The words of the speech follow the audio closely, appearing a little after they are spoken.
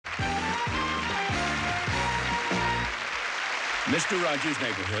Mr. Rogers'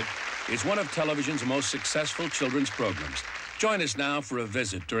 Neighborhood is one of television's most successful children's programs. Join us now for a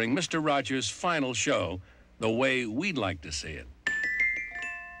visit during Mr. Rogers' final show, the way we'd like to see it.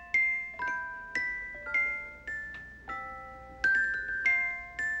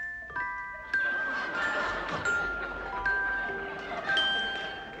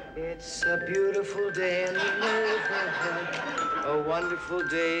 It's a beautiful day in the neighborhood, a wonderful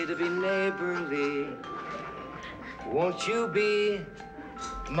day to be neighborly. Won't you be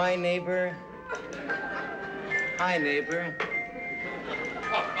my neighbor? Hi, neighbor.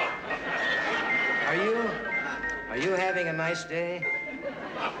 Are you having a nice day?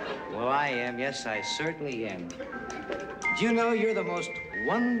 Well, I am. Yes, I certainly am. Do you know you're the most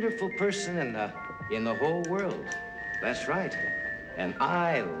wonderful person in the whole world? That's right. And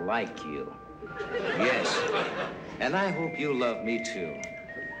I like you. Yes. And I hope you love me, too.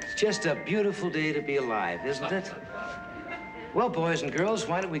 It's just a beautiful day to be alive, isn't it? Well, boys and girls,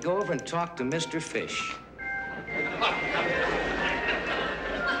 why don't we go over and talk to Mr. Fish?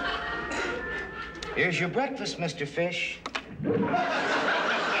 Here's your breakfast, Mr. Fish. Do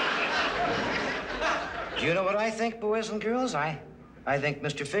you know what I think, boys and girls? I think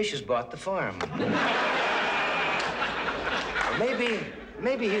Mr. Fish has bought the farm. Or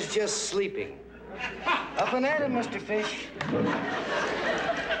maybe he's just sleeping. Up and at him, Mr. Fish.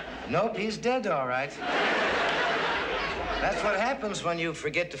 Nope, he's dead, all right. That's what happens when you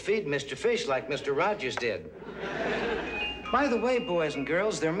forget to feed Mr. Fish like Mr. Rogers did. By the way, boys and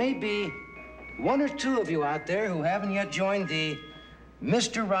girls, there may be one or two of you out there who haven't yet joined the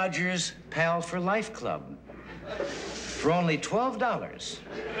Mr. Rogers Pal for Life Club. For only $12,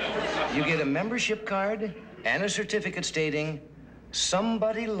 you get a membership card and a certificate stating,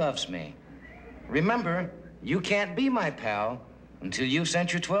 "Somebody loves me." Remember, you can't be my pal until you've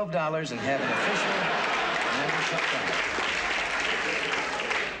sent your $12 and have an official membership card.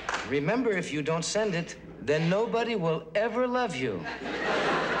 Remember, if you don't send it, then nobody will ever love you,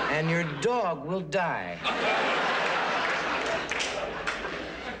 and your dog will die.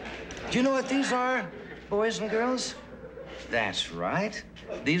 Do you know what these are, boys and girls? That's right.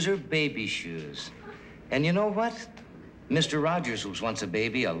 These are baby shoes. And you know what? Mr. Rogers was once a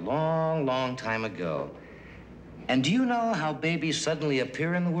baby a long, long time ago. And do you know how babies suddenly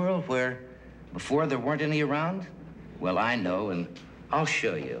appear in the world where before there weren't any around? Well, I know, and I'll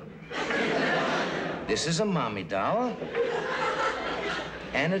show you. This is a mommy doll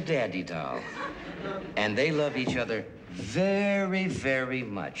and a daddy doll. And they love each other very, very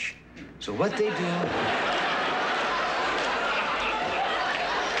much. So what they do...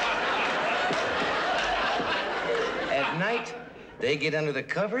 At night, they get under the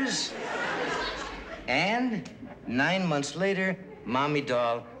covers, and 9 months later, mommy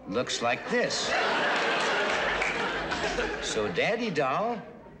doll looks like this. So daddy doll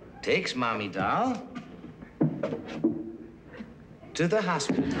takes mommy doll to the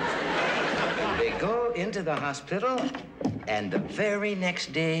hospital. They go into the hospital, and the very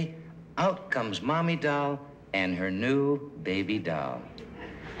next day, out comes mommy doll and her new baby doll.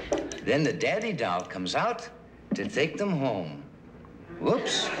 Then the daddy doll comes out to take them home.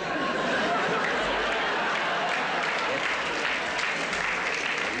 Whoops.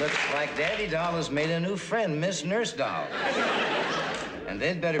 It looks like daddy doll has made a new friend, Miss Nurse Doll. And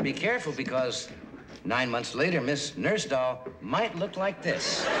they'd better be careful because 9 months later, Miss Nurse Doll might look like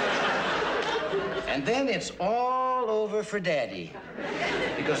this. And then it's all over for Daddy.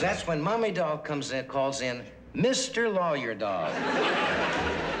 Because that's when Mommy Doll comes in, calls in Mr. Lawyer Doll,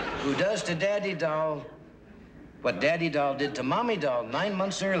 who does to Daddy Doll what Daddy Doll did to Mommy Doll 9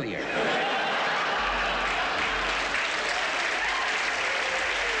 months earlier.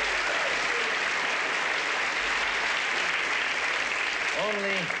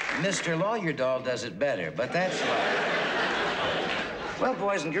 Only Mr. Lawyer Doll does it better, but that's fine. Well,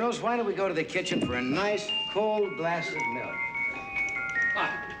 boys and girls, why don't we go to the kitchen for a nice, cold glass of milk?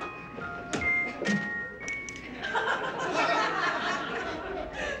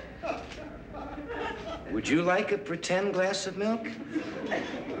 Would you like a pretend glass of milk?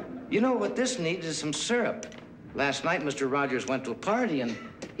 You know, what this needs is some syrup. Last night, Mr. Rogers went to a party, and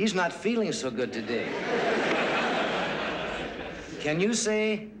he's not feeling so good today. Can you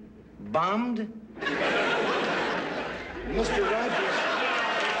say bombed? Mr. Rogers.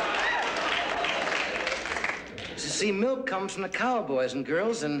 You see, milk comes from the cow, boys and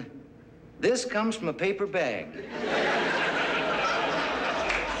girls, and this comes from a paper bag.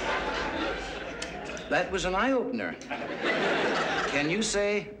 That was an eye-opener. Can you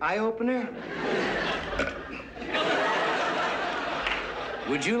say eye-opener?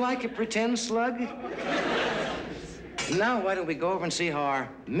 Would you like a pretend slug? Now, why don't we go over and see how our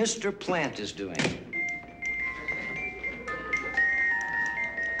Mr. Plant is doing?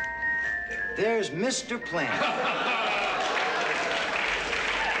 There's Mr. Plant.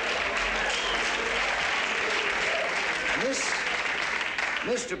 And this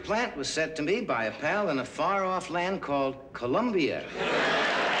Mr. Plant was sent to me by a pal in a far-off land called Colombia.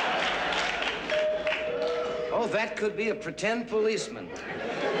 Oh, that could be a pretend policeman.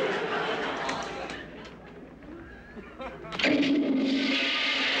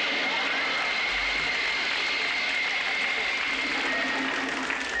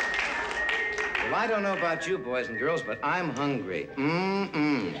 Well, I don't know about you boys and girls, but I'm hungry.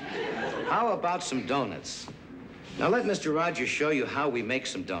 How about some donuts? Now, let Mr. Rogers show you how we make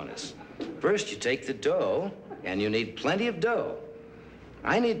some donuts. First, you take the dough, and you need plenty of dough.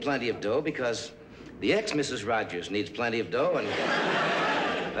 I need plenty of dough because the ex-Mrs. Rogers needs plenty of dough, and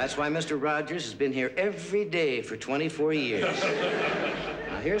that's why Mr. Rogers has been here every day for 24 years.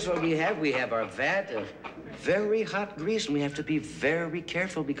 Now, here's what we have. We have our vat of very hot grease, and we have to be very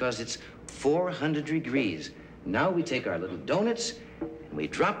careful because it's 400 degrees. Now we take our little donuts, and we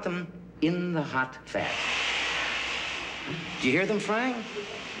drop them in the hot fat. Do you hear them frying?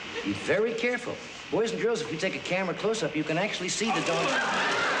 Be very careful. Boys and girls, if we take a camera close-up, you can actually see the donuts.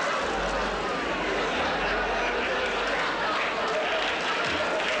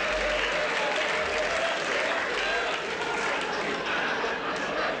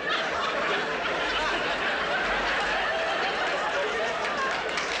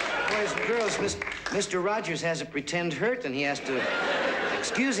 Boys and girls, Mr. Rogers has a pretend hurt, and he has to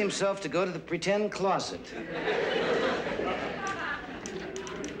excuse himself to go to the pretend closet.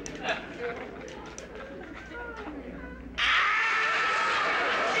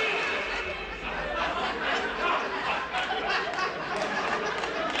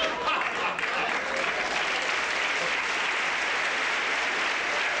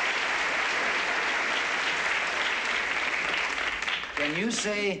 Can you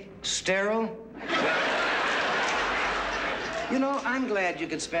say sterile? You know, I'm glad you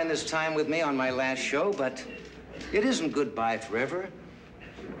could spend this time with me on my last show, but it isn't goodbye forever.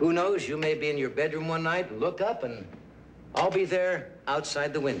 Who knows, you may be in your bedroom one night, look up, and I'll be there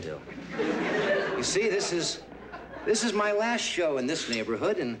outside the window. You see, this is my last show in this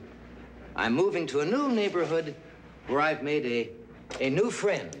neighborhood, and I'm moving to a new neighborhood where I've made a new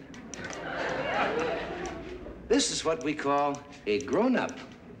friend. This is what we call a grown-up.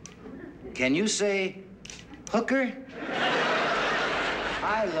 Can you say hooker?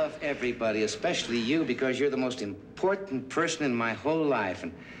 I love everybody, especially you, because you're the most important person in my whole life.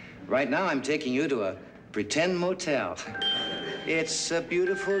 And right now, I'm taking you to a pretend motel. It's a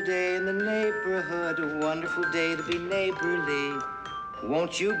beautiful day in the neighborhood, a wonderful day to be neighborly.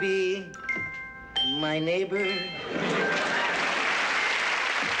 Won't you be my neighbor?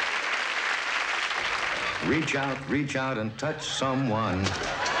 Reach out and touch someone.